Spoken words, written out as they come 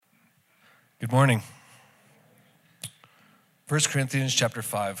Good morning. 1 Corinthians chapter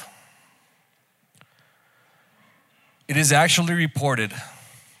 5. It is actually reported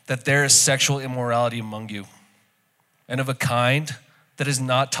that there is sexual immorality among you, and of a kind that is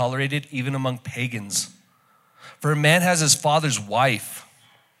not tolerated even among pagans. For a man has his father's wife,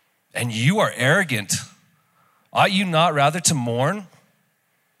 and you are arrogant. Ought you not rather to mourn?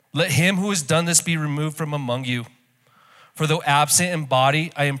 Let him who has done this be removed from among you. For though absent in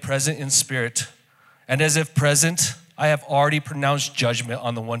body, I am present in spirit. And as if present, I have already pronounced judgment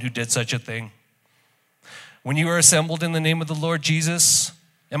on the one who did such a thing. When you are assembled in the name of the Lord Jesus,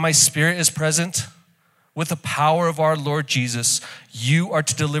 and my spirit is present, with the power of our Lord Jesus, you are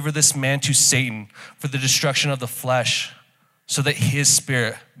to deliver this man to Satan for the destruction of the flesh, so that his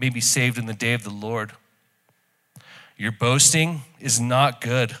spirit may be saved in the day of the Lord. Your boasting is not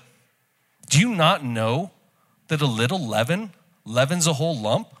good. Do you not know that a little leaven leavens a whole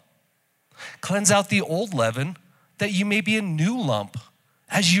lump? Cleanse out the old leaven, that you may be a new lump,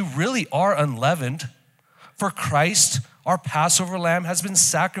 as you really are unleavened. For Christ, our Passover lamb, has been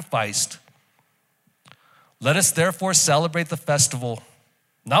sacrificed. Let us therefore celebrate the festival,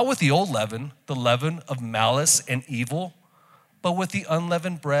 not with the old leaven, the leaven of malice and evil, but with the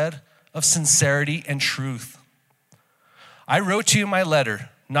unleavened bread of sincerity and truth. I wrote to you in my letter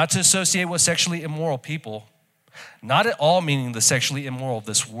not to associate with sexually immoral people, not at all meaning the sexually immoral of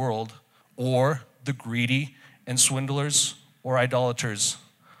this world, or the greedy and swindlers or idolaters.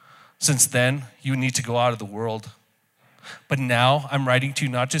 Since then, you need to go out of the world. But now I'm writing to you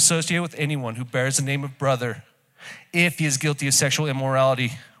not to associate with anyone who bears the name of brother, if he is guilty of sexual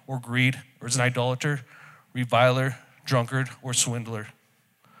immorality or greed, or is an idolater, reviler, drunkard, or swindler.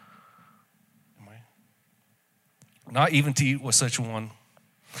 Not even to eat with such a one.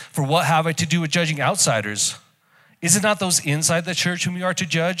 For what have I to do with judging outsiders? Is it not those inside the church whom you are to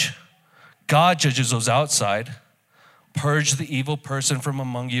judge? God judges those outside. Purge the evil person from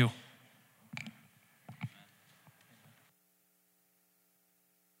among you.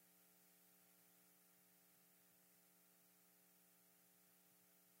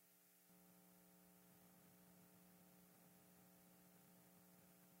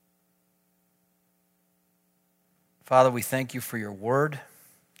 Father, we thank you for your word.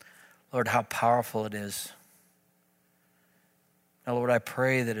 Lord, how powerful it is. Now, Lord, I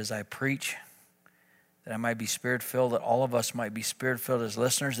pray that as I preach, that I might be spirit-filled, that all of us might be spirit-filled as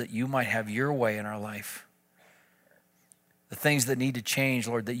listeners, that you might have your way in our life. The things that need to change,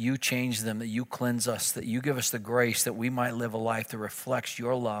 Lord, that you change them, that you cleanse us, that you give us the grace that we might live a life that reflects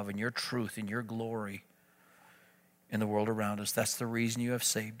your love and your truth and your glory in the world around us. That's the reason you have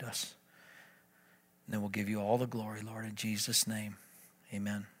saved us. And then we'll give you all the glory, Lord, in Jesus' name.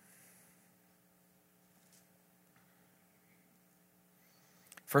 Amen.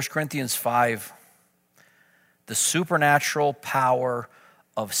 1 Corinthians 5, the supernatural power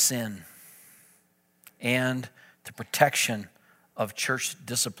of sin and the protection of church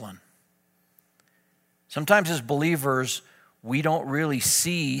discipline. Sometimes as believers, we don't really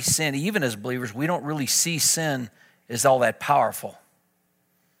see sin. Even as believers, we don't really see sin as all that powerful.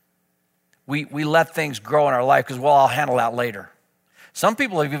 We let things grow in our life because, well, I'll handle that later. Some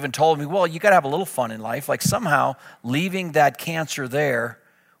people have even told me, well, you got to have a little fun in life. Like somehow leaving that cancer there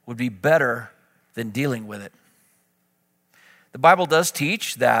would be better than dealing with it. The Bible does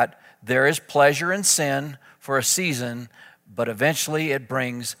teach that there is pleasure in sin for a season, but eventually it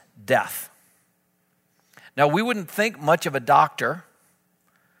brings death. Now, we wouldn't think much of a doctor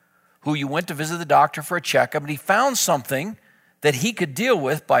who you went to visit the doctor for a checkup, and he found something that he could deal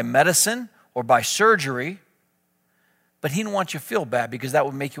with by medicine or by surgery, but he didn't want you to feel bad because that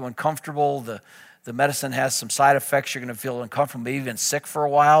would make you uncomfortable. The medicine has some side effects. You're going to feel uncomfortable, maybe even sick for a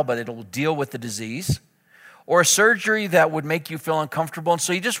while, but it'll deal with the disease. Or a surgery that would make you feel uncomfortable, and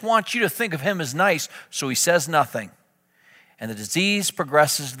so he just wants you to think of him as nice, so he says nothing. And the disease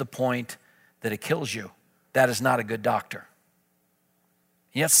progresses to the point that it kills you. That is not a good doctor.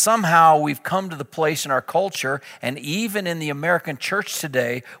 Yet somehow we've come to the place in our culture, and even in the American church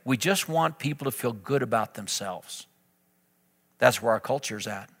today, we just want people to feel good about themselves. That's where our culture's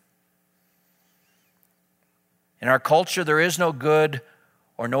at. In our culture, there is no good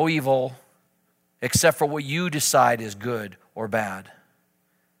or no evil except for what you decide is good or bad.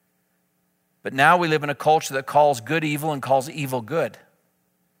 But now we live in a culture that calls good evil and calls evil good.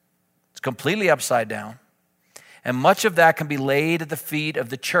 It's completely upside down. And much of that can be laid at the feet of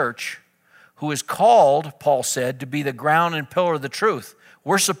the church, who is called, Paul said, to be the ground and pillar of the truth.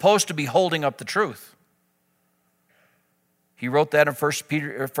 We're supposed to be holding up the truth. He wrote that in 1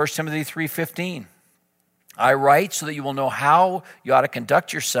 Timothy 3:15. I write so that you will know how you ought to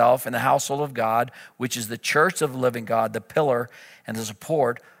conduct yourself in the household of God, which is the church of the living God, the pillar and the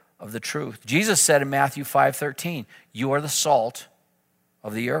support of the truth. Jesus said in Matthew 5:13, you are the salt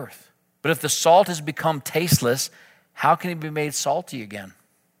of the earth. But if the salt has become tasteless, how can it be made salty again?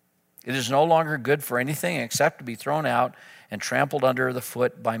 It is no longer good for anything except to be thrown out and trampled under the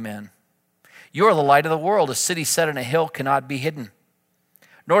foot by men. You are the light of the world. A city set on a hill cannot be hidden.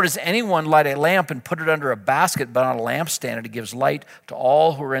 Nor does anyone light a lamp and put it under a basket, but on a lampstand, and it gives light to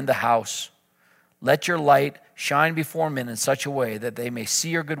all who are in the house. Let your light shine before men in such a way that they may see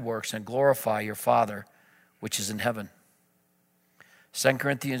your good works and glorify your Father which is in heaven. 2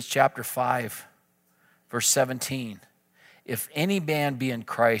 Corinthians chapter 5, verse 17. If any man be in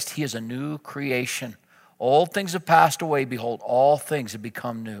Christ, he is a new creation. Old things have passed away. Behold, all things have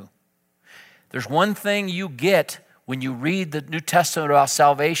become new. There's one thing you get when you read the New Testament about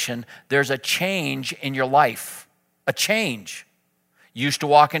salvation. There's a change in your life. A change. You used to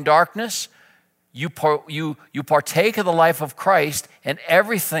walk in darkness. You partake of the life of Christ, and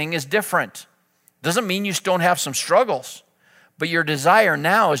everything is different. Doesn't mean you don't have some struggles, but your desire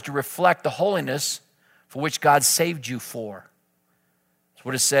now is to reflect the holiness for which God saved you for. That's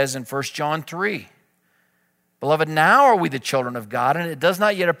what it says in 1 John 3. Beloved, now are we the children of God, and it does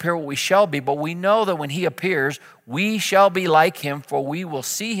not yet appear what we shall be, but we know that when he appears, we shall be like him, for we will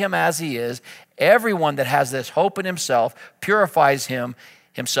see him as he is. Everyone that has this hope in himself purifies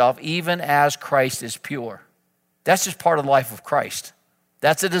himself, even as Christ is pure. That's just part of the life of Christ.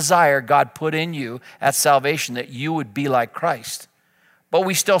 That's a desire God put in you at salvation, that you would be like Christ. But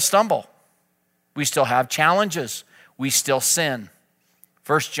we still stumble. We still have challenges. We still sin.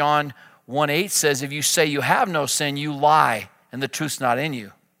 1 John 1:8 says, if you say you have no sin, you lie, and the truth's not in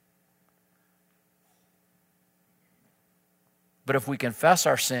you. But if we confess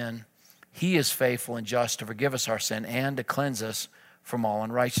our sin, he is faithful and just to forgive us our sin and to cleanse us from all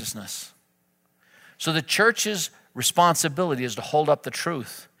unrighteousness. So the church's responsibility is to hold up the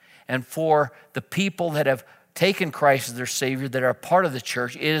truth. And for the people that have taken Christ as their Savior, that are part of the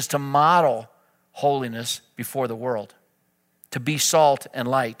church, it is to model holiness before the world, to be salt and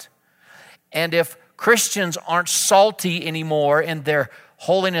light. And if Christians aren't salty anymore in their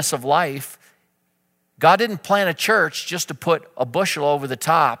holiness of life, God didn't plant a church just to put a bushel over the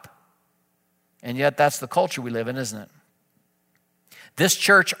top. And yet that's the culture we live in, isn't it? This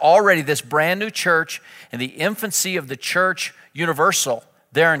church already, this brand new church in the infancy of the church universal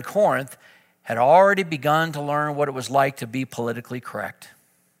there in Corinth, had already begun to learn what it was like to be politically correct.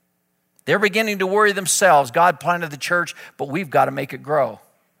 They're beginning to worry themselves. God planted the church, but we've got to make it grow.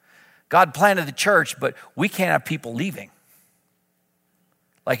 God planted the church, but we can't have people leaving.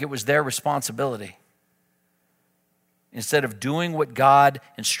 Like it was their responsibility. Instead of doing what God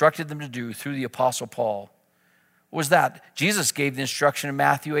instructed them to do through the Apostle Paul. What was that? Jesus gave the instruction in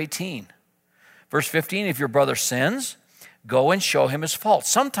Matthew 18. Verse 15, if your brother sins, go and show him his fault.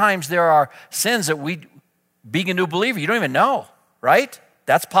 Sometimes there are sins that we, being a new believer, you don't even know, right?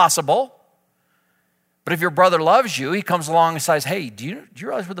 That's possible. But if your brother loves you, he comes along and says, hey, do you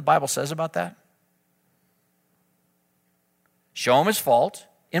realize what the Bible says about that? Show him his fault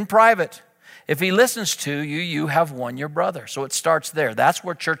in private. If he listens to you, you have won your brother. So it starts there. That's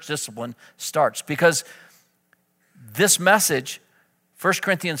where church discipline starts. Because this message, 1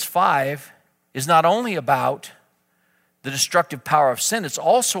 Corinthians 5, is not only about the destructive power of sin, it's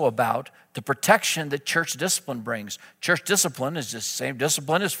also about the protection that church discipline brings. Church discipline is the same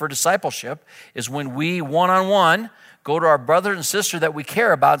discipline as for discipleship, is when we one-on-one go to our brother and sister that we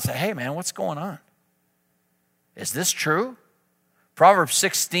care about and say, hey man, what's going on? Is this true? Proverbs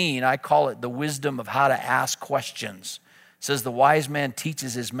 16, I call it the wisdom of how to ask questions. It says the wise man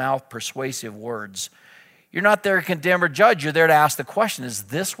teaches his mouth persuasive words. You're not there to condemn or judge. You're there to ask the question, is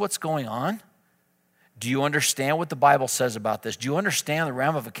this what's going on? Do you understand what the Bible says about this? Do you understand the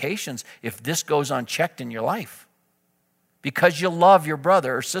ramifications if this goes unchecked in your life? Because you love your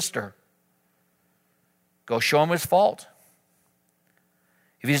brother or sister. Go show him his fault.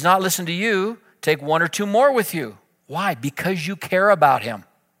 If he's not listening to you, take one or two more with you. Why? Because you care about him.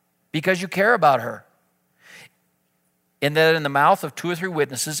 Because you care about her. And that in the mouth of two or three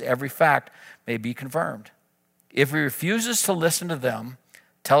witnesses, every fact may be confirmed. If he refuses to listen to them,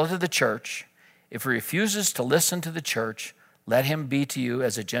 tell it to the church. If he refuses to listen to the church, let him be to you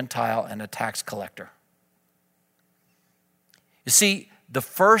as a Gentile and a tax collector. You see, the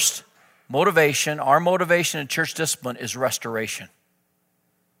first motivation, our motivation in church discipline is restoration.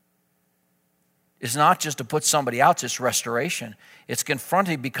 It's not just to put somebody out, it's restoration. It's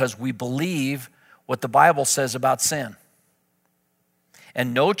confronting because we believe what the Bible says about sin.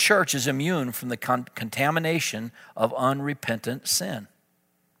 And no church is immune from the contamination of unrepentant sin.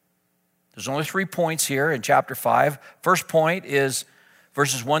 There's only 3 points here in chapter 5. First point is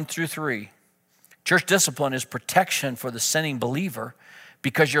verses 1 through 3. Church discipline is protection for the sinning believer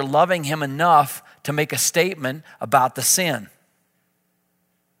because you're loving him enough to make a statement about the sin.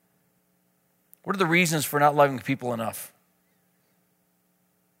 What are the reasons for not loving people enough?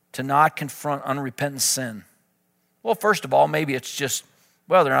 To not confront unrepentant sin. Well, first of all, maybe it's just,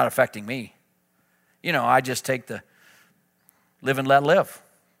 well, they're not affecting me. I just take the live and let live.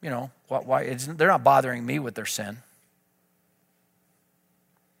 Why? They're not bothering me with their sin.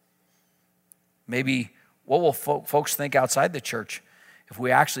 Maybe what will folks think outside the church if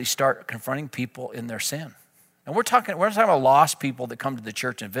we actually start confronting people in their sin? And we're not talking about lost people that come to the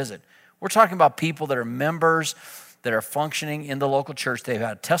church and visit. We're talking about people that are members, that are functioning in the local church. They've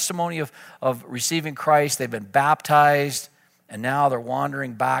had a testimony of receiving Christ. They've been baptized, and now they're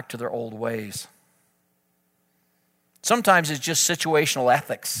wandering back to their old ways. Sometimes it's just situational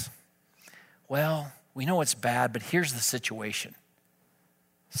ethics. Well, we know it's bad, but here's the situation.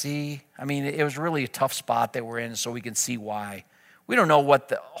 See, it was really a tough spot they were in, so we can see why. We don't know what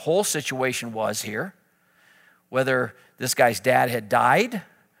the whole situation was here, whether this guy's dad had died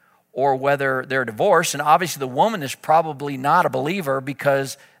or whether they're divorced. And obviously the woman is probably not a believer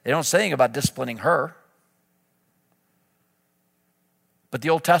because they don't say anything about disciplining her. But the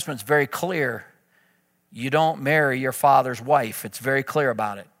Old Testament's very clear. You don't marry your father's wife. It's very clear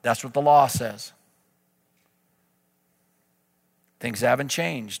about it. That's what the law says. Things haven't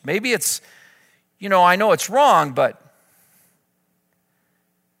changed. Maybe it's, I know it's wrong, but,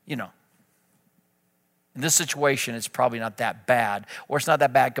 in this situation, it's probably not that bad, or it's not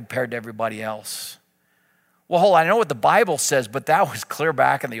that bad compared to everybody else. Well, hold on, I know what the Bible says, but that was clear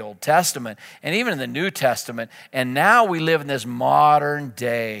back in the Old Testament, and even in the New Testament, and now we live in this modern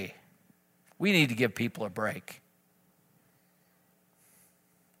day. We need to give people a break.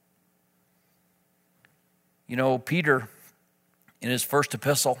 Peter, in his first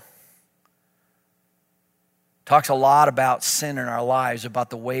epistle, talks a lot about sin in our lives, about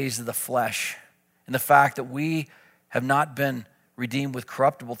the ways of the flesh, and the fact that we have not been redeemed with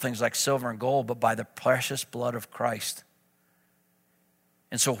corruptible things like silver and gold, but by the precious blood of Christ.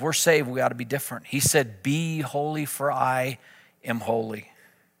 And so if we're saved, we ought to be different. He said, "Be holy, for I am holy."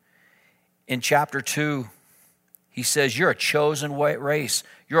 In chapter 2, he says, you're a chosen race.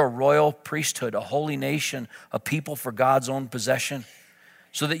 You're a royal priesthood, a holy nation, a people for God's own possession,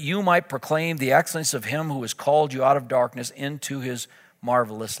 so that you might proclaim the excellence of him who has called you out of darkness into his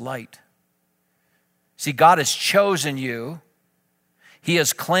marvelous light. See, God has chosen you. He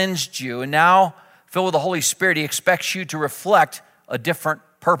has cleansed you. And now, filled with the Holy Spirit, he expects you to reflect a different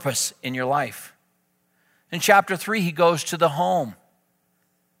purpose in your life. In chapter 3, he goes to the home.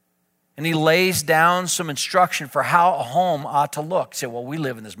 And he lays down some instruction for how a home ought to look. You say, well, we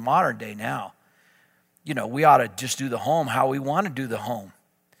live in this modern day now. We ought to just do the home how we want to do the home.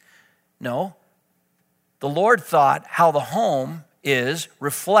 No. The Lord thought how the home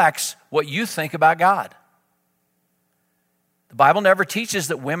reflects what you think about God. The Bible never teaches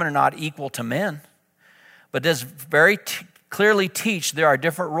that women are not equal to men, but does very clearly teach there are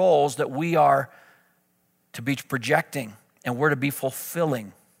different roles that we are to be projecting and we're to be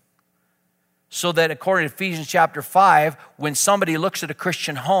fulfilling. So that according to Ephesians chapter 5, when somebody looks at a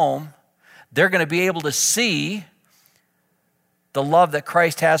Christian home, they're going to be able to see the love that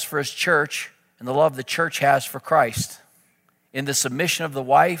Christ has for his church and the love the church has for Christ in the submission of the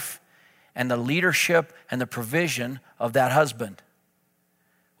wife and the leadership and the provision of that husband.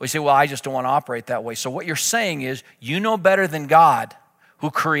 We say, well, I just don't want to operate that way. So what you're saying is, you know better than God,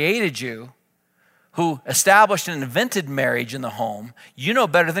 who created you, who established and invented marriage in the home. You know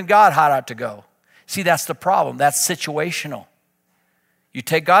better than God how it ought to go. See, that's the problem. That's situational. You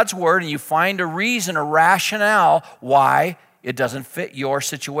take God's word and you find a reason, a rationale why it doesn't fit your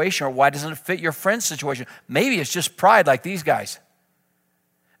situation, or why it doesn't fit your friend's situation. Maybe it's just pride, like these guys.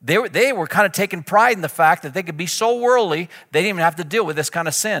 They were kind of taking pride in the fact that they could be so worldly, they didn't even have to deal with this kind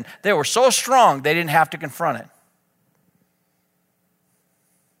of sin. They were so strong, they didn't have to confront it.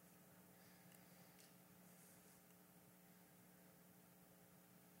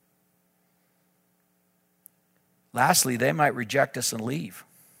 Lastly, they might reject us and leave.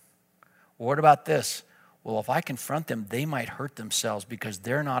 Well, what about this? Well, if I confront them, they might hurt themselves because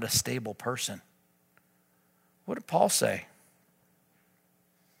they're not a stable person. What did Paul say?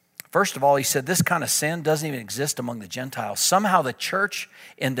 First of all, he said this kind of sin doesn't even exist among the Gentiles. Somehow the church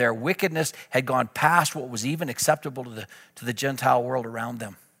in their wickedness had gone past what was even acceptable to the Gentile world around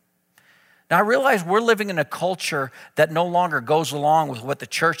them. Now, I realize we're living in a culture that no longer goes along with what the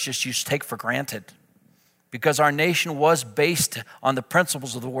church just used to take for granted, because our nation was based on the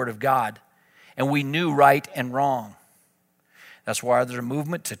principles of the Word of God, and we knew right and wrong. That's why there's a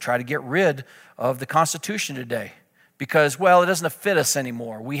movement to try to get rid of the Constitution today, because, well, it doesn't fit us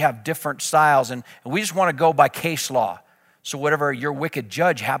anymore. We have different styles, and we just want to go by case law. So whatever your wicked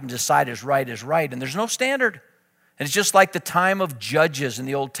judge happens to decide is right, and there's no standard. And it's just like the time of judges in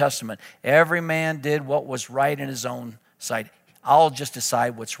the Old Testament. Every man did what was right in his own sight. I'll just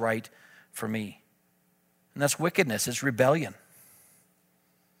decide what's right for me. And that's wickedness. It's rebellion.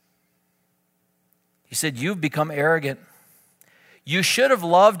 He said, you've become arrogant. You should have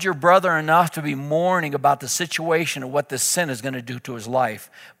loved your brother enough to be mourning about the situation and what this sin is going to do to his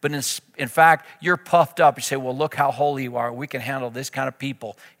life. But in fact, you're puffed up. You say, well, look how holy you are. We can handle this kind of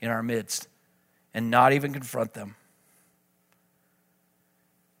people in our midst and not even confront them.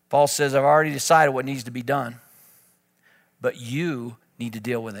 Paul says, I've already decided what needs to be done, but you need to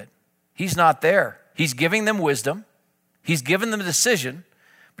deal with it. He's not there. He's giving them wisdom. He's given them a decision,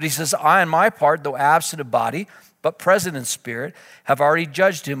 but he says, I, on my part, though absent of body, but present in spirit, have already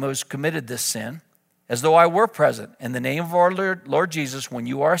judged him who has committed this sin, as though I were present. In the name of our Lord Jesus, when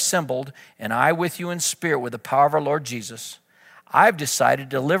you are assembled, and I with you in spirit with the power of our Lord Jesus, I've decided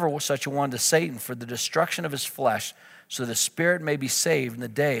to deliver such a one to Satan for the destruction of his flesh, so the spirit may be saved in the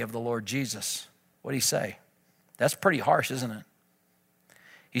day of the Lord Jesus. What did he say? That's pretty harsh, isn't it?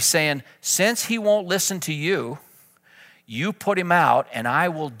 He's saying, since he won't listen to you, you put him out and I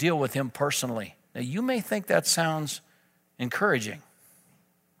will deal with him personally. Now you may think that sounds encouraging.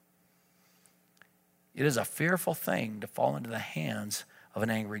 It is a fearful thing to fall into the hands of an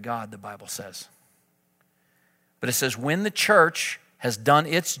angry God, the Bible says. But it says when the church has done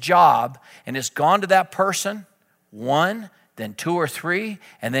its job and it's gone to that person, one, then two or three,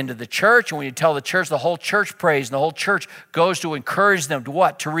 and then to the church. And when you tell the church, the whole church prays, and the whole church goes to encourage them to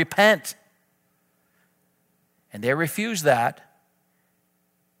what? To repent. And they refuse that.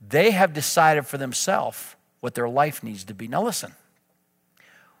 They have decided for themselves what their life needs to be. Now listen,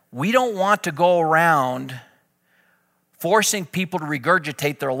 we don't want to go around forcing people to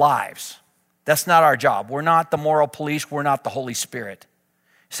regurgitate their lives. That's not our job. We're not the moral police. We're not the Holy Spirit.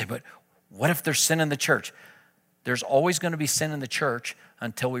 You say, but what if there's sin in the church? There's always going to be sin in the church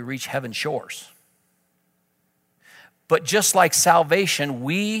until we reach heaven's shores. But just like salvation,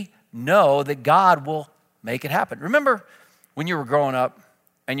 we know that God will make it happen. Remember when you were growing up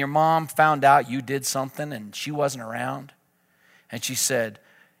and your mom found out you did something and she wasn't around? And she said,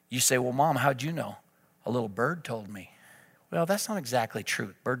 you say, well, Mom, how'd you know? A little bird told me. Well, that's not exactly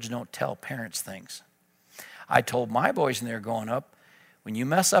true. Birds don't tell parents things. I told my boys when they were growing up, when you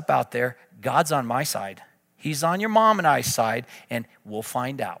mess up out there, God's on my side. He's on your mom and I's side, and we'll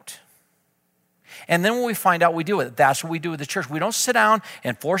find out. And then when we find out, we deal with it. That's what we do with the church. We don't sit down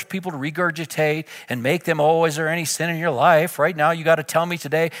and force people to regurgitate and make them, oh, is there any sin in your life? Right now, you got to tell me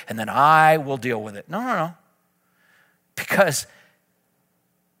today, and then I will deal with it. No. Because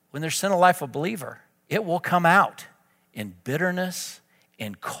when there's sin in the life of a believer, it will come out in bitterness,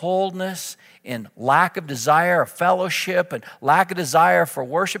 in coldness, in lack of desire of fellowship, and lack of desire for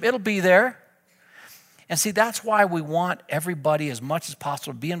worship. It'll be there. And see, that's why we want everybody as much as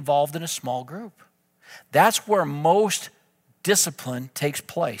possible to be involved in a small group. That's where most discipline takes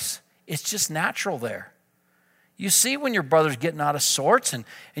place. It's just natural there. You see when your brother's getting out of sorts and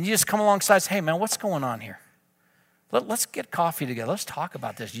you just come alongside and say, hey man, what's going on here? Let's get coffee together. Let's talk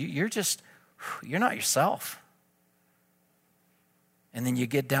about this. You're not yourself. And then you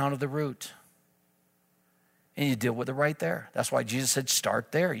get down to the root. And you deal with it right there. That's why Jesus said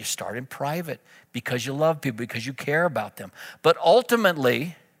start there. You start in private because you love people, because you care about them. But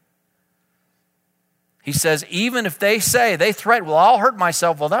ultimately, he says, even if they threaten, well, I'll hurt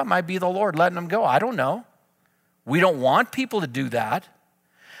myself. Well, that might be the Lord letting them go. I don't know. We don't want people to do that.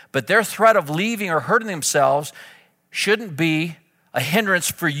 But their threat of leaving or hurting themselves shouldn't be a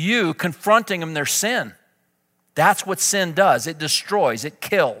hindrance for you confronting them in their sin. That's what sin does. It destroys. It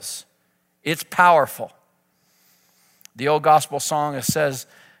kills. It's powerful. The old gospel song says,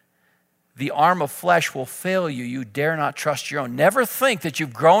 the arm of flesh will fail you. You dare not trust your own. Never think that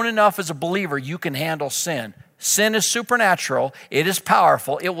you've grown enough as a believer you can handle sin. Sin is supernatural. It is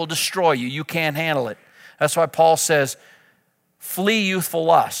powerful. It will destroy you. You can't handle it. That's why Paul says, flee youthful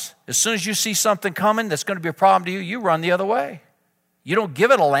lusts. As soon as you see something coming that's going to be a problem to you, you run the other way. You don't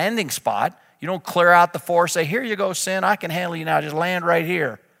give it a landing spot. You don't clear out the forest, say, here you go, sin. I can handle you now. Just land right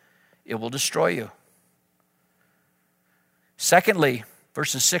here. It will destroy you. Secondly,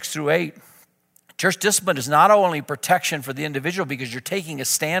 verses 6 through 8, church discipline is not only protection for the individual because you're taking a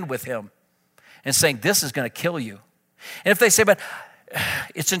stand with him. and saying, this is going to kill you. And if they say, but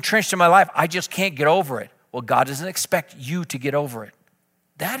it's entrenched in my life, I just can't get over it. Well, God doesn't expect you to get over it.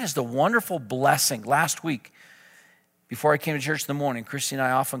 That is the wonderful blessing. Last week, before I came to church in the morning, Christy and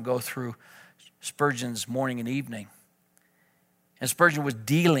I often go through Spurgeon's morning and evening. And Spurgeon was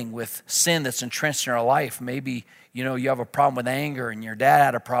dealing with sin that's entrenched in our life. Maybe, you have a problem with anger and your dad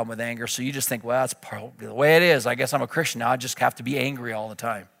had a problem with anger, so you just think, well, that's the way it is. I guess I'm a Christian now. I just have to be angry all the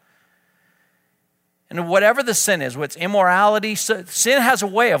time. And whatever the sin is, what's immorality, sin has a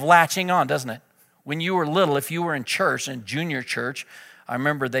way of latching on, doesn't it? When you were little, if you were in church, in junior church, I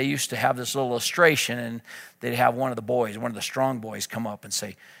remember they used to have this little illustration, and they'd have one of the strong boys come up and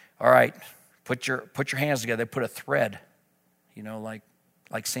say, all right, put your hands together. They put a thread,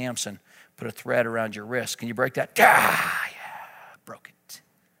 like Samson, put a thread around your wrist. Can you break that? Yeah, broke it.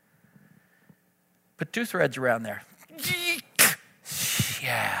 Put 2 threads around there.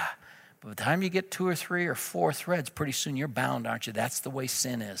 Yeah. By the time you get 2 or 3 or 4 threads, pretty soon you're bound, aren't you? That's the way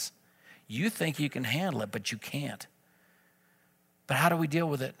sin is. You think you can handle it, but you can't. But how do we deal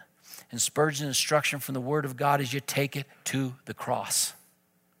with it? And Spurgeon's instruction from the Word of God is you take it to the cross.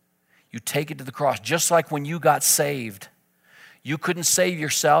 You take it to the cross. Just like when you got saved. You couldn't save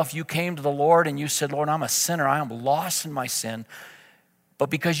yourself. You came to the Lord and you said, Lord, I'm a sinner. I am lost in my sin. But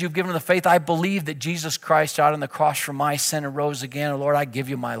because you've given the faith, I believe that Jesus Christ died on the cross for my sin and rose again. And Lord, I give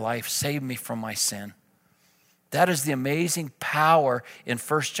you my life. Save me from my sin. That is the amazing power in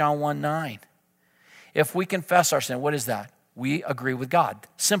 1 John 1:9. If we confess our sin, what is that? We agree with God,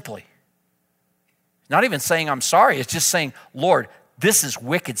 simply. Not even saying I'm sorry. It's just saying, Lord, this is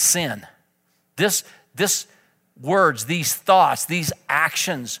wicked sin. This words, these thoughts, these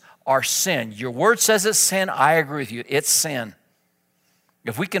actions are sin. Your word says it's sin. I agree with you. It's sin.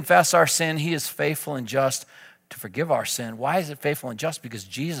 If we confess our sin, he is faithful and just to forgive our sin. Why is it faithful and just? Because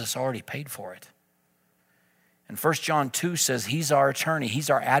Jesus already paid for it. And 1 John 2 says he's our attorney. He's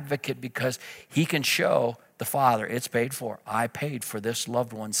our advocate because he can show the Father, it's paid for. I paid for this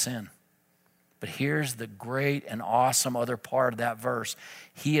loved one's sin. But here's the great and awesome other part of that verse.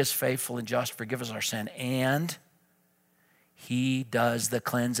 He is faithful and just to forgive us our sin, and he does the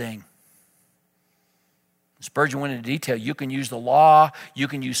cleansing. Spurgeon went into detail. You can use the law. You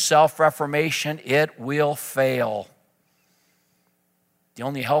can use self-reformation. It will fail. The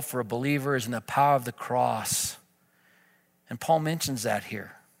only help for a believer is in the power of the cross. And Paul mentions that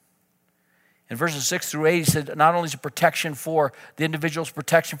here. In verses 6 through 8, he said, not only is it protection for the individual's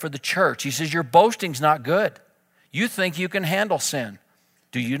protection for the church. He says, your boasting's not good. You think you can handle sin.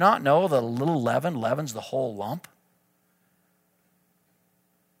 Do you not know that a little leaven leavens the whole lump?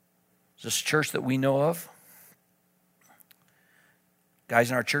 Is this church that we know of? Guys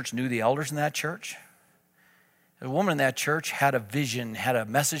in our church knew the elders in that church. A woman in that church had a vision, had a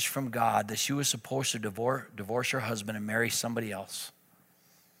message from God that she was supposed to divorce her husband and marry somebody else.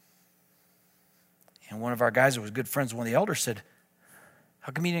 And one of our guys that was good friends with one of the elders said,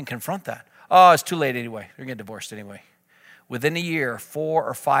 how come you didn't confront that? Oh, it's too late anyway. They're getting divorced anyway. Within a year, 4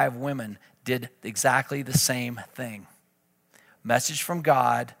 or 5 women did exactly the same thing. Message from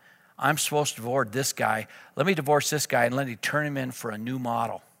God, I'm supposed to divorce this guy. Let me divorce this guy and let me turn him in for a new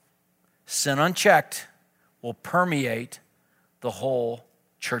model. Sin unchecked will permeate the whole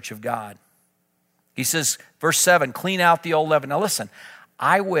church of God. He says, verse 7, clean out the old leaven. Now listen,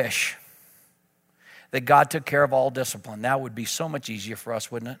 I wish that God took care of all discipline. That would be so much easier for us,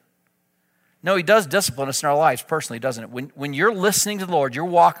 wouldn't it? No, he does discipline us in our lives personally, doesn't it? When you're listening to the Lord, you're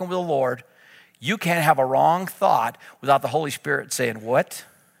walking with the Lord, you can't have a wrong thought without the Holy Spirit saying, what?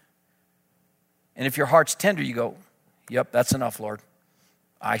 And if your heart's tender, you go, yep, that's enough, Lord.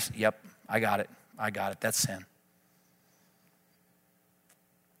 I got it. That's sin.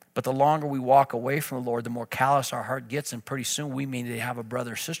 But the longer we walk away from the Lord, the more callous our heart gets, and pretty soon we may have a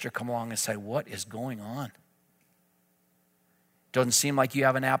brother or sister come along and say, what is going on? Doesn't seem like you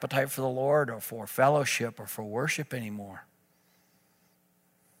have an appetite for the Lord or for fellowship or for worship anymore.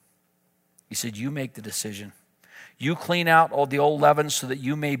 He said, you make the decision. You clean out all the old leaven so that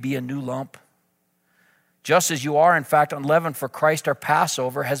you may be a new lump. Just as you are, in fact, unleavened, for Christ our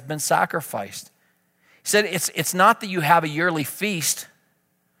Passover has been sacrificed. He said, it's not that you have a yearly feast,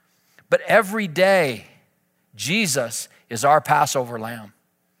 but every day, Jesus is our Passover lamb.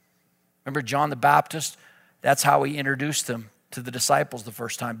 Remember John the Baptist? That's how he introduced them to the disciples the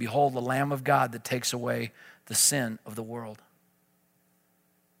first time. Behold, the Lamb of God that takes away the sin of the world.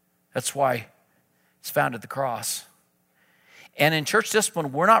 That's why it's found at the cross. And in church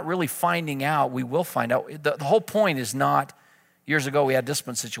discipline, we're not really finding out. We will find out. The whole point is not, years ago we had a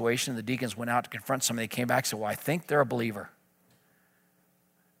discipline situation. The deacons went out to confront somebody. They came back and said, well, I think they're a believer.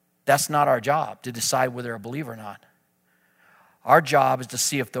 That's not our job, to decide whether they're a believer or not. Our job is to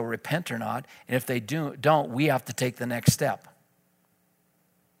see if they'll repent or not. And if they don't, we have to take the next step.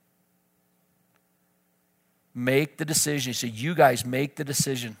 Make the decision. So you guys make the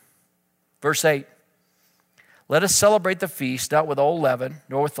decision. Verse 8. Let us celebrate the feast, not with old leaven,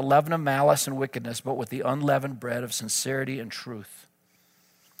 nor with the leaven of malice and wickedness, but with the unleavened bread of sincerity and truth.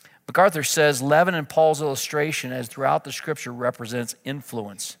 MacArthur says leaven in Paul's illustration, as throughout the scripture, represents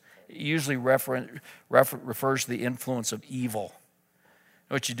influence. It usually refers to the influence of evil.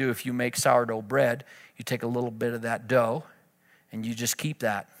 What you do if you make sourdough bread, you take a little bit of that dough and you just keep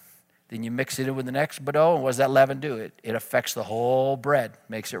that. Then you mix it in with the next dough, and what does that leaven do? It affects the whole bread,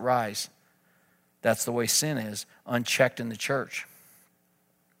 makes it rise. That's the way sin is, unchecked in the church.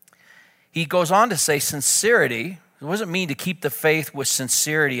 He goes on to say sincerity. What does it mean to keep the faith with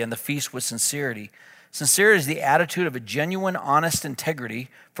sincerity and the feast with sincerity? Sincerity is the attitude of a genuine, honest integrity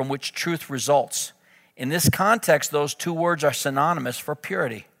from which truth results. In this context, those two words are synonymous for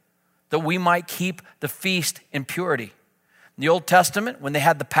purity, that we might keep the feast in purity. In the Old Testament, when they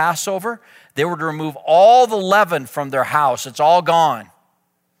had the Passover, they were to remove all the leaven from their house. It's all gone.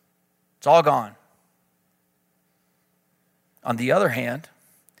 It's all gone. On the other hand,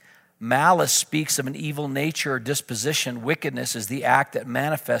 malice speaks of an evil nature or disposition. Wickedness is the act that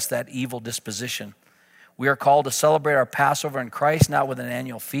manifests that evil disposition. We are called to celebrate our Passover in Christ, not with an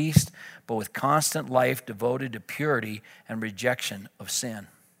annual feast, but with constant life devoted to purity and rejection of sin.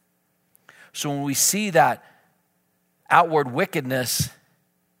 So when we see that outward wickedness,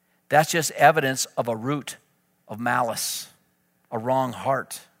 that's just evidence of a root of malice, a wrong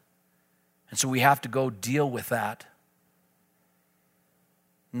heart. And so we have to go deal with that.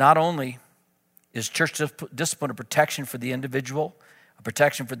 Not only is church discipline a protection for the individual, a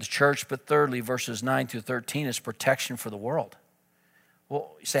protection for the church, but thirdly, verses 9 through 13 is protection for the world.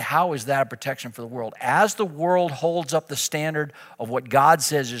 Well, you say, how is that a protection for the world? As the world holds up the standard of what God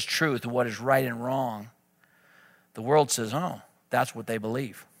says is truth and what is right and wrong, the world says, oh, that's what they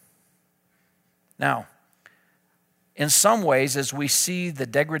believe. Now, in some ways, as we see the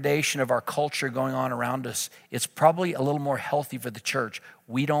degradation of our culture going on around us, it's probably a little more healthy for the church.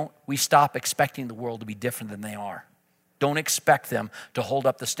 We stop expecting the world to be different than they are. Don't expect them to hold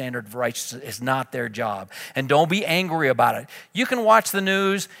up the standard of righteousness. It's not their job. And don't be angry about it. You can watch the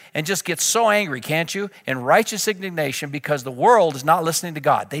news and just get so angry, can't you? In righteous indignation because the world is not listening to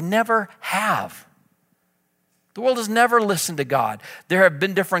God. They never have. The world has never listened to God. There have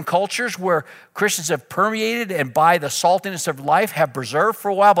been different cultures where Christians have permeated and by the saltiness of life have preserved for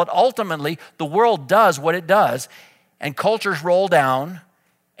a while, but ultimately the world does what it does and cultures roll down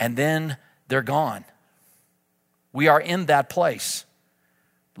and then they're gone. We are in that place.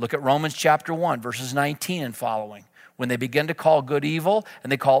 Look at Romans chapter 1, verses 19 and following. When they begin to call good evil and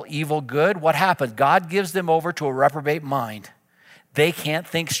they call evil good, what happens? God gives them over to a reprobate mind. They can't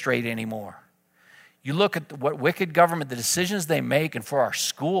think straight anymore. You look at what wicked government, the decisions they make, and for our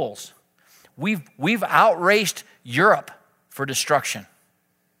schools. We've outraced Europe for destruction.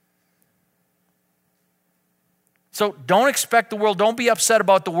 So don't expect the world, don't be upset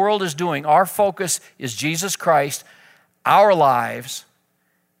about the world is doing. Our focus is Jesus Christ, our lives,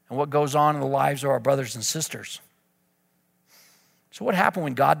 and what goes on in the lives of our brothers and sisters. So what happened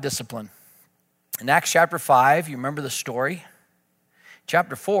when God disciplined? In Acts chapter 5, you remember the story?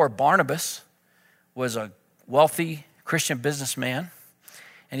 Chapter 4, Barnabas was a wealthy Christian businessman,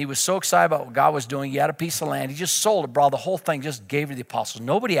 and he was so excited about what God was doing. He had a piece of land. He just sold it, brought the whole thing, just gave it to the apostles.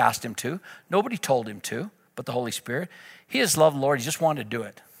 Nobody asked him to. Nobody told him to, but the Holy Spirit. He just loved the Lord. He just wanted to do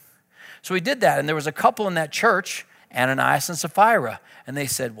it. So he did that, and there was a couple in that church, Ananias and Sapphira, and they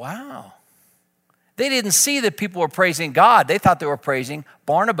said, wow. They didn't see that people were praising God. They thought they were praising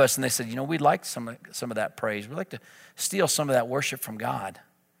Barnabas, and they said, we'd like some of that praise. We'd like to steal some of that worship from God.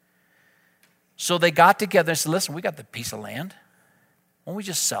 So they got together and said, listen, we got the piece of land. Why don't we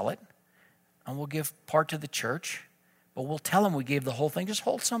just sell it? And we'll give part to the church. But we'll tell them we gave the whole thing. Just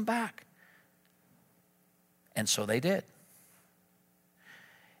hold some back. And so they did.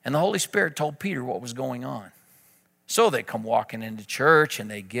 And the Holy Spirit told Peter what was going on. So they come walking into church and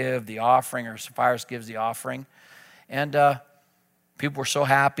they give the offering, or Sapphira gives the offering. And people were so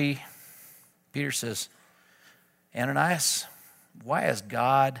happy. Peter says, Ananias, why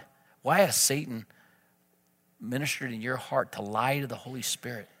has Satan ministered in your heart to lie to the Holy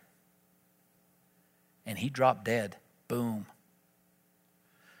Spirit? And he dropped dead. Boom.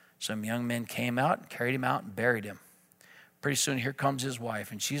 Some young men came out and carried him out and buried him. Pretty soon here comes his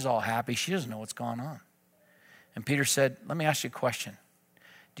wife, and she's all happy. She doesn't know what's going on. And Peter said, let me ask you a question.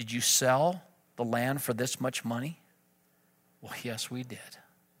 Did you sell the land for this much money? Well, yes, we did.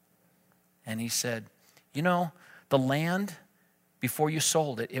 And he said, you know, the land, before you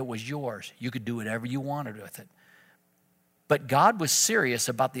sold it, it was yours. You could do whatever you wanted with it. But God was serious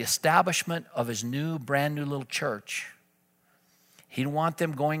about the establishment of his new, brand new little church. He didn't want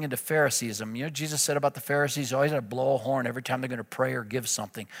them going into Phariseeism. You know, Jesus said about the Pharisees, always had to blow a horn every time they're going to pray or give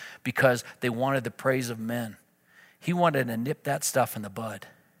something because they wanted the praise of men. He wanted to nip that stuff in the bud.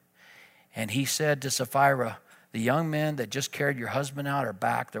 And he said to Sapphira, the young men that just carried your husband out are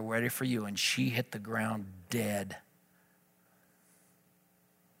back. They're ready for you. And she hit the ground dead.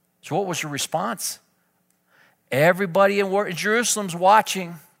 So what was her response? Everybody in Jerusalem's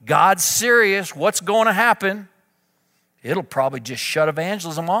watching. God's serious. What's going to happen? It'll probably just shut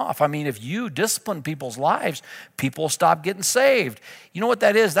evangelism off. I mean, if you discipline people's lives, people will stop getting saved. You know what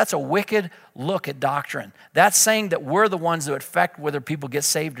that is? That's a wicked look at doctrine. That's saying that we're the ones that affect whether people get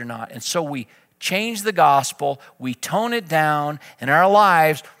saved or not. And so we change the gospel, we tone it down. In our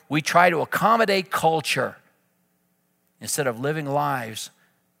lives, we try to accommodate culture instead of living lives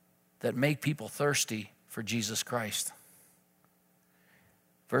that make people thirsty for Jesus Christ.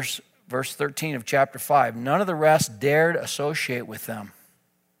 Verse 13 of chapter 5, none of the rest dared associate with them.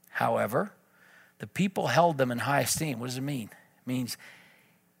 However, the people held them in high esteem. What does it mean? It means,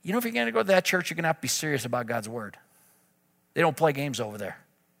 you know, if you're going to go to that church, you're going to have to be serious about God's word. They don't play games over there.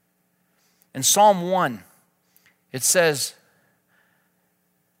 In Psalm 1, it says,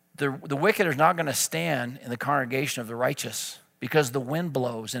 the wicked is not going to stand in the congregation of the righteous because the wind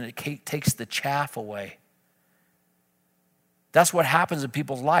blows and it takes the chaff away. That's what happens in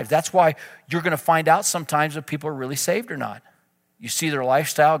people's lives. That's why you're going to find out sometimes if people are really saved or not. You see their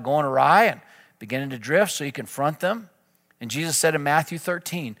lifestyle going awry and beginning to drift, so you confront them. And Jesus said in Matthew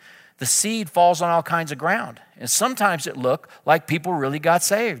 13, the seed falls on all kinds of ground. And sometimes it looked like people really got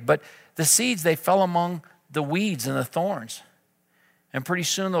saved. But the seeds, they fell among the weeds and the thorns. And pretty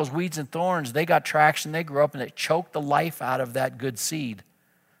soon those weeds and thorns, they got traction, they grew up, and they choked the life out of that good seed.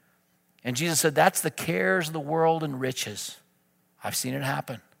 And Jesus said, that's the cares of the world and riches. I've seen it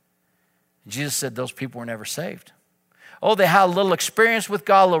happen. And Jesus said those people were never saved. Oh, they had a little experience with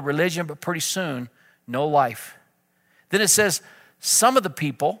God, a little religion, but pretty soon, no life. Then it says, some of the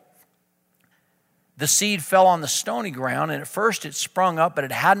people, the seed fell on the stony ground, and at first it sprung up, but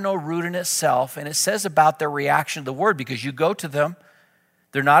it had no root in itself. And it says about their reaction to the word, because you go to them,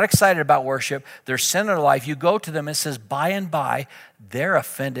 they're not excited about worship, they're sin in their life. You go to them, it says, by and by, they're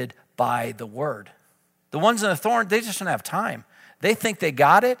offended by the word. The ones in the thorn, they just don't have time. They think they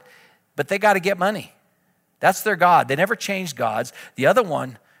got it, but they got to get money. That's their God. They never changed gods. The other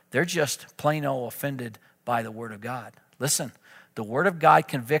one, they're just plain old offended by the word of God. Listen, the word of God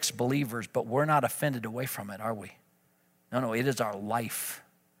convicts believers, but we're not offended away from it, are we? No, it is our life.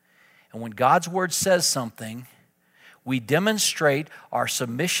 And when God's word says something, we demonstrate our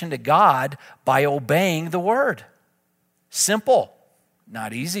submission to God by obeying the word. Simple,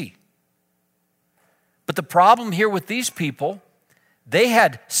 not easy. But the problem here with these people, they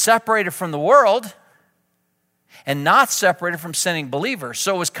had separated from the world and not separated from sinning believers.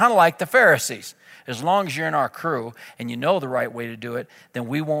 So it was kind of like the Pharisees. As long as you're in our crew and you know the right way to do it, then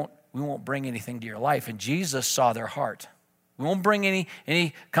we won't bring anything to your life. And Jesus saw their heart. We won't bring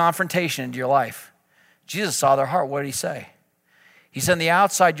any confrontation into your life. Jesus saw their heart. What did he say? He said, on the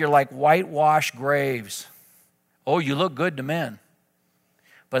outside, you're like whitewashed graves. Oh, you look good to men.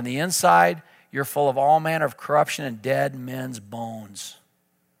 But on the inside, you're full of all manner of corruption and dead men's bones.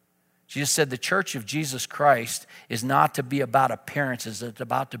 Jesus said the church of Jesus Christ is not to be about appearances. It's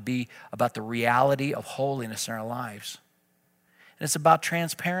about to be about the reality of holiness in our lives. And it's about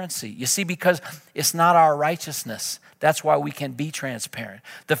transparency. You see, because it's not our righteousness. That's why we can be transparent.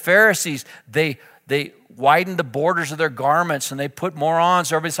 The Pharisees, they widened the borders of their garments and they put more on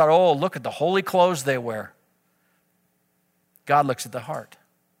so everybody thought, oh, look at the holy clothes they wear. God looks at the heart.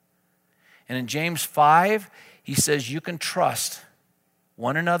 And in James 5, he says you can trust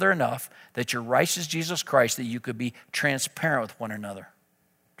one another enough that you're righteous as Jesus Christ, that you could be transparent with one another.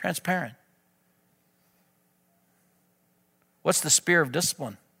 Transparent. What's the spear of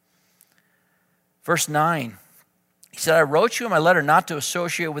discipline? Verse 9, he said, I wrote you in my letter not to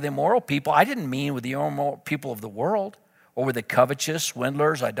associate with immoral people. I didn't mean with the immoral people of the world or with the covetous,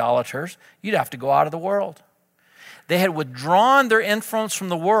 swindlers, idolaters. You'd have to go out of the world. They had withdrawn their influence from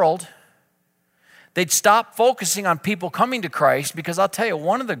the world. They'd stop focusing on people coming to Christ, because I'll tell you,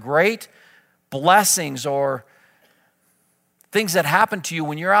 one of the great blessings or things that happen to you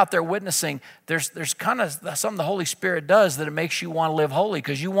when you're out there witnessing, there's kind of something the Holy Spirit does that it makes you want to live holy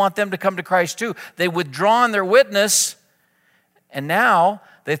because you want them to come to Christ too. They withdrawn their witness, and now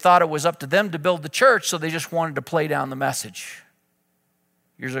they thought it was up to them to build the church, so they just wanted to play down the message.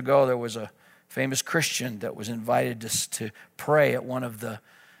 Years ago, there was a famous Christian that was invited to pray at one of the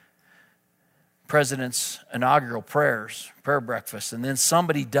president's inaugural prayer breakfast. And then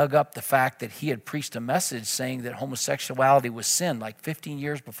somebody dug up the fact that he had preached a message saying that homosexuality was sin like 15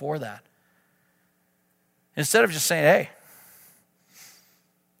 years before that. Instead of just saying, hey,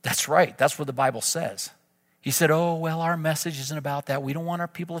 that's right, that's what the Bible says. He said, oh, well, our message isn't about that. We don't want our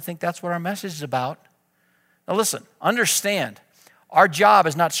people to think that's what our message is about. Now listen, understand, our job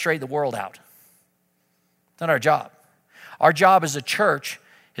is not to straighten the world out. It's not our job. Our job as a church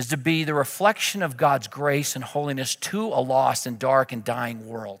is to be the reflection of God's grace and holiness to a lost and dark and dying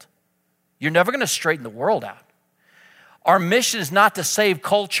world. You're never going to straighten the world out. Our mission is not to save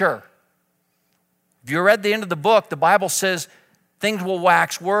culture. If you read the end of the book, the Bible says things will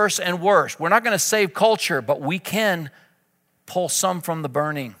wax worse and worse. We're not going to save culture, but we can pull some from the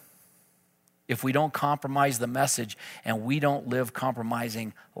burning if we don't compromise the message and we don't live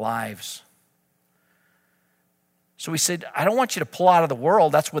compromising lives. So he said, I don't want you to pull out of the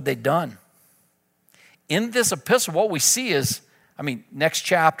world. That's what they've done. In this epistle, what we see is, next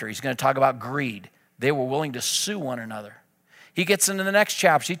chapter, he's going to talk about greed. They were willing to sue one another. He gets into the next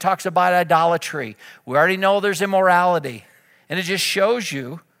chapter. He talks about idolatry. We already know there's immorality. And it just shows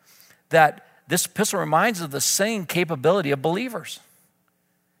you that this epistle reminds us of the same capability of believers.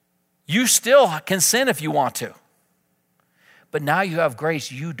 You still can sin if you want to. But now you have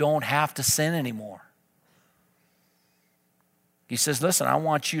grace. You don't have to sin anymore. He says, listen, I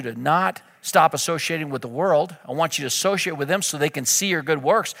want you to not stop associating with the world. I want you to associate with them so they can see your good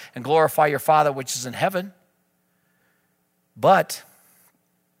works and glorify your Father which is in heaven. But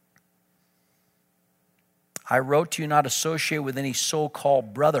I wrote to you not associate with any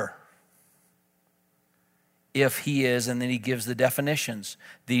so-called brother, if he is, and then he gives the definitions.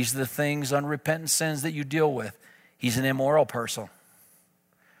 These are the things, unrepentant sins that you deal with. He's an immoral person.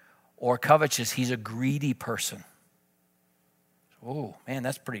 Or covetous, he's a greedy person. Oh, man,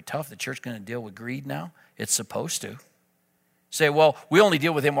 that's pretty tough. The church going to deal with greed now? It's supposed to. Say, well, we only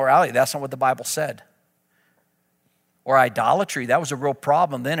deal with immorality. That's not what the Bible said. Or idolatry, that was a real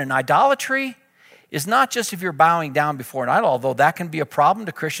problem then. And idolatry is not just if you're bowing down before an idol, although that can be a problem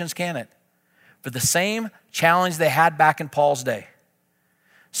to Christians, can it? But the same challenge they had back in Paul's day.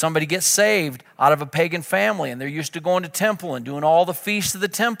 Somebody gets saved out of a pagan family and they're used to going to temple and doing all the feasts of the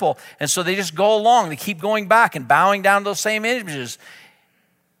temple. And so they just go along. They keep going back and bowing down to those same images.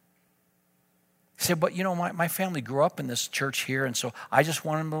 They say, but my family grew up in this church here, and so I just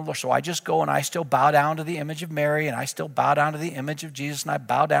want them to Lord. So I just go and I still bow down to the image of Mary, and I still bow down to the image of Jesus, and I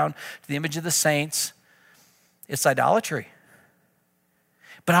bow down to the image of the saints. It's idolatry.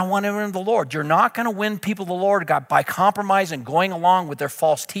 But I want to win the Lord. You're not going to win people to the Lord by compromising and going along with their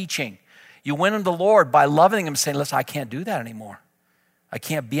false teaching. You win them to the Lord by loving them and saying, listen, I can't do that anymore. I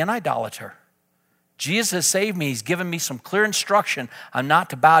can't be an idolater. Jesus has saved me. He's given me some clear instruction. I'm not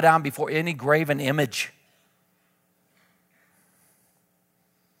to bow down before any graven image.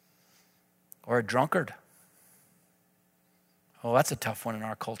 Or a drunkard. Oh, that's a tough one in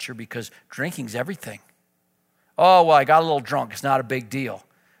our culture because drinking's everything. Oh, well, I got a little drunk. It's not a big deal.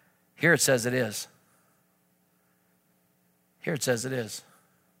 Here it says it is. Here it says it is.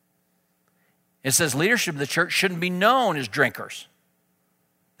 It says leadership of the church shouldn't be known as drinkers.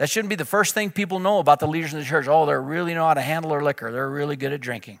 That shouldn't be the first thing people know about the leaders in the church. Oh, they really know how to handle their liquor. They're really good at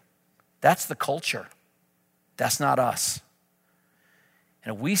drinking. That's the culture. That's not us.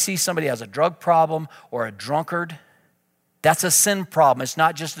 And if we see somebody has a drug problem or a drunkard, that's a sin problem. It's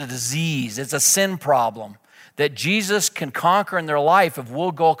not just a disease. It's a sin problem that Jesus can conquer in their life if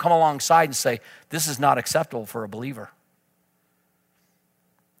we'll come alongside and say, this is not acceptable for a believer.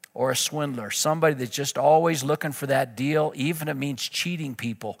 Or a swindler, somebody that's just always looking for that deal, even if it means cheating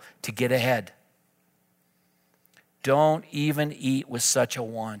people to get ahead. Don't even eat with such a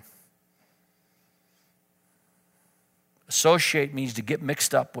one. Associate means to get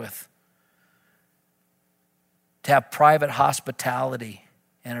mixed up with, to have private hospitality,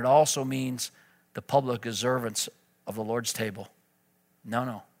 and it also means the public observance of the Lord's table.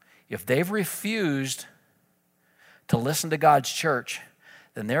 No. If they've refused to listen to God's church,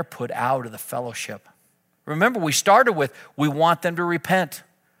 then they're put out of the fellowship. Remember, we started with, we want them to repent.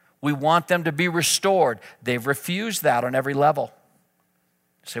 We want them to be restored. They've refused that on every level.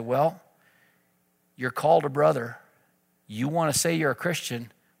 You say, well, you're called a brother. You want to say you're a Christian,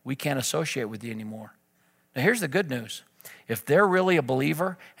 we can't associate with you anymore. Now, here's the good news. If they're really a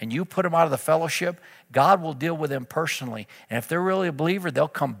believer and you put them out of the fellowship, God will deal with them personally. And if they're really a believer, they'll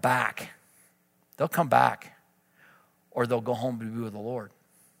come back. They'll come back. Or they'll go home to be with the Lord.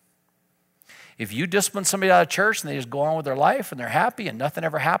 If you discipline somebody out of church and they just go on with their life and they're happy and nothing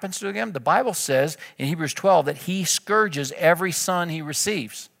ever happens to them, the Bible says in Hebrews 12 that he scourges every son he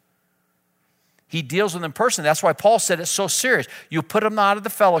receives. He deals with them personally. That's why Paul said it's so serious. You put them out of the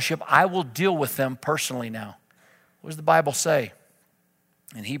fellowship, I will deal with them personally now. What does the Bible say?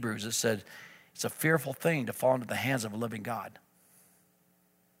 In Hebrews it said, it's a fearful thing to fall into the hands of a living God.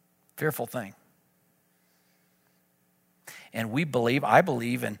 Fearful thing. And I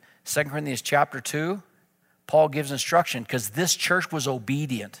believe in 2 Corinthians chapter 2, Paul gives instruction because this church was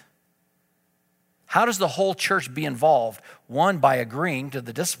obedient. How does the whole church be involved? One, by agreeing to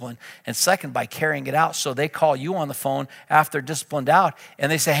the discipline, and second, by carrying it out. So they call you on the phone after they're disciplined out, and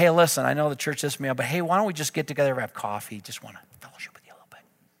they say, hey, listen, I know the church disciplined me out, but hey, why don't we just get together and have coffee? Just want to fellowship with you a little bit.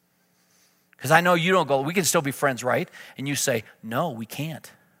 Because I know you don't go, we can still be friends, right? And you say, no, we can't.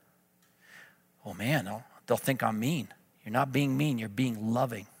 Oh, man, they'll think I'm mean. You're not being mean, you're being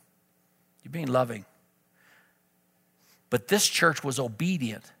loving. You're being loving. But this church was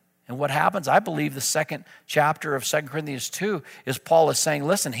obedient. And what happens, I believe the second chapter of 2 Corinthians 2 is Paul is saying,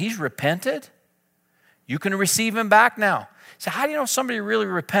 listen, he's repented. You can receive him back now. So how do you know somebody really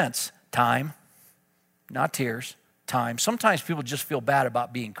repents? Time, not tears, time. Sometimes people just feel bad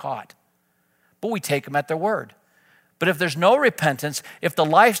about being caught. But we take them at their word. But if there's no repentance, if the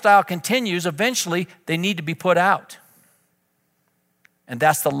lifestyle continues, eventually they need to be put out. And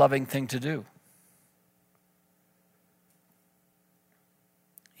that's the loving thing to do.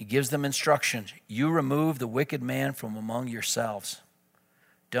 He gives them instructions. You remove the wicked man from among yourselves.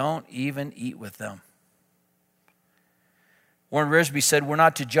 Don't even eat with them. Warren Wiersbe said, we're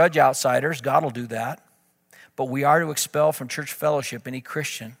not to judge outsiders. God will do that. But we are to expel from church fellowship any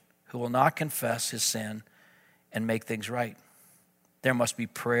Christian who will not confess his sin and make things right. There must be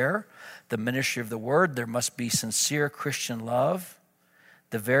prayer, the ministry of the word. There must be sincere Christian love.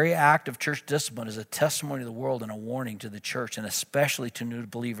 The very act of church discipline is a testimony to the world and a warning to the church, and especially to new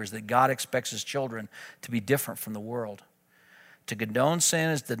believers, that God expects his children to be different from the world. To condone sin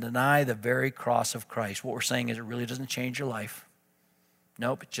is to deny the very cross of Christ. What we're saying is it really doesn't change your life.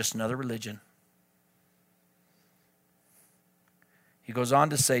 Nope, it's just another religion. He goes on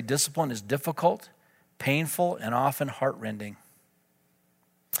to say discipline is difficult, painful, and often heartrending.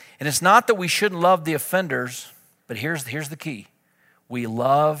 And it's not that we shouldn't love the offenders, but here's the key. We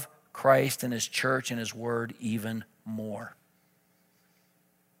love Christ and his church and his word even more.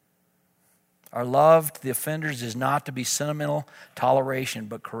 Our love to the offenders is not to be sentimental toleration,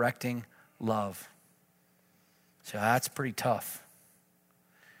 but correcting love. So that's pretty tough.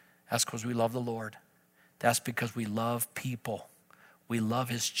 That's because we love the Lord. That's because we love people. We love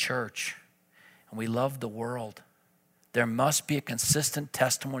his church. And we love the world. There must be a consistent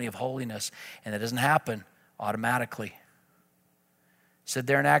testimony of holiness, and that doesn't happen automatically. Said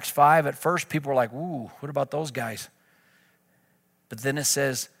there in Acts 5, at first people were like, ooh, what about those guys? But then it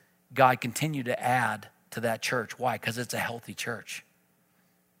says God continued to add to that church. Why? Because it's a healthy church.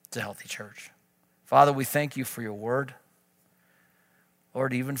 It's a healthy church. Father, we thank you for your word.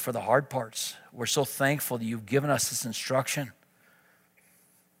 Lord, even for the hard parts, we're so thankful that you've given us this instruction.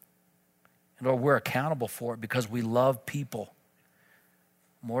 And Lord, we're accountable for it because we love people.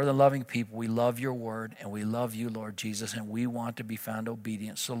 More than loving people, we love your word, and we love you, Lord Jesus, and we want to be found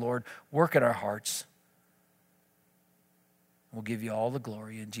obedient. So, Lord, work at our hearts. We'll give you all the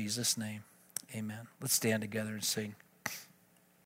glory in Jesus' name. Amen. Let's stand together and sing.